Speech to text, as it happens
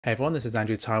Hey everyone, this is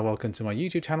Andrew Ty. Welcome to my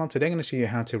YouTube channel. Today I'm going to show you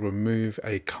how to remove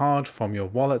a card from your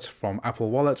wallet from Apple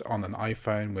Wallet on an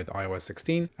iPhone with iOS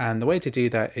 16. And the way to do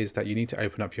that is that you need to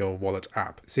open up your wallet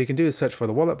app. So you can do a search for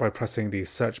the wallet by pressing the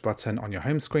search button on your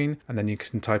home screen, and then you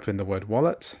can type in the word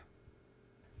wallet.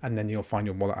 And then you'll find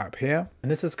your wallet app here.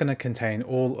 And this is going to contain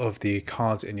all of the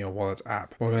cards in your wallet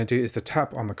app. What we're going to do is to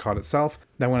tap on the card itself.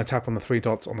 Then we're going to tap on the three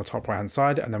dots on the top right hand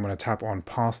side, and then we're going to tap on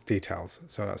past details.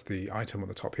 So that's the item at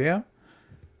the top here.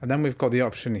 And then we've got the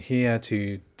option here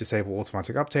to disable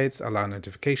automatic updates, allow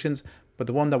notifications, but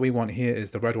the one that we want here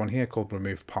is the red one here called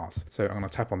remove pass. So I'm going to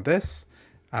tap on this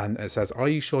and it says, are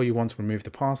you sure you want to remove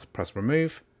the pass? Press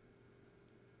remove.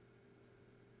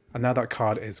 And now that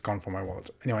card is gone from my wallet.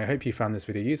 Anyway, I hope you found this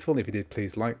video useful. If you did,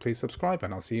 please like, please subscribe,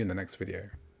 and I'll see you in the next video.